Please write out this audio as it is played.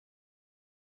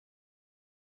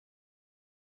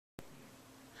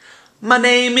My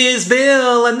name is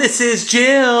Bill, and this is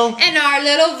Jill. And our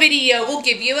little video will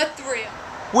give you a thrill.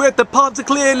 We're at the Palms of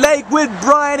Clear Lake with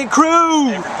Brian and crew.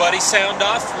 Everybody sound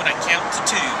off when I count to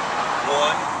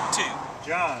 2. 1, 2.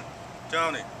 John,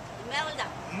 Tony, Imelda,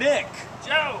 Nick.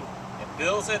 Joe. And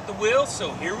Bill's at the wheel,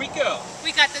 so here we go.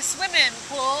 we got the swimming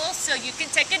pool so you can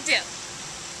take a dip.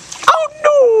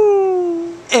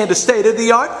 Oh no! And a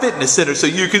state-of-the-art fitness center so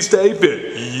you can stay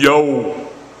fit. Yo!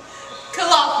 Cool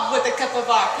off with a cup of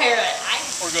our parrot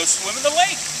ice. Or go swim in the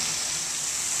lake.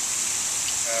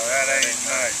 Oh, that ain't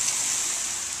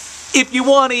nice. If you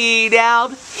want to eat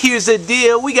out, here's the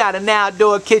deal. We got an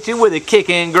outdoor kitchen with a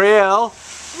kick-in grill.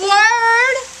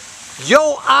 Word!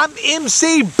 Yo, I'm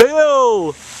MC Bill.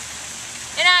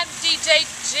 And I'm DJ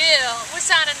Jill. We're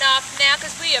signing off now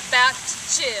because we about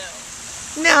to chill.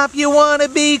 Now, if you want to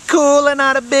be cool and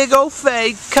not a big old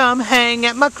fake, come hang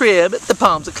at my crib at the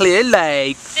Palms of Clear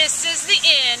Lake. This is the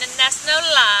inn, and that's no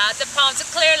lie. The Palms of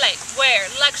Clear Lake, where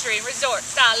luxury and resort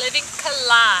style living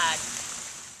collide.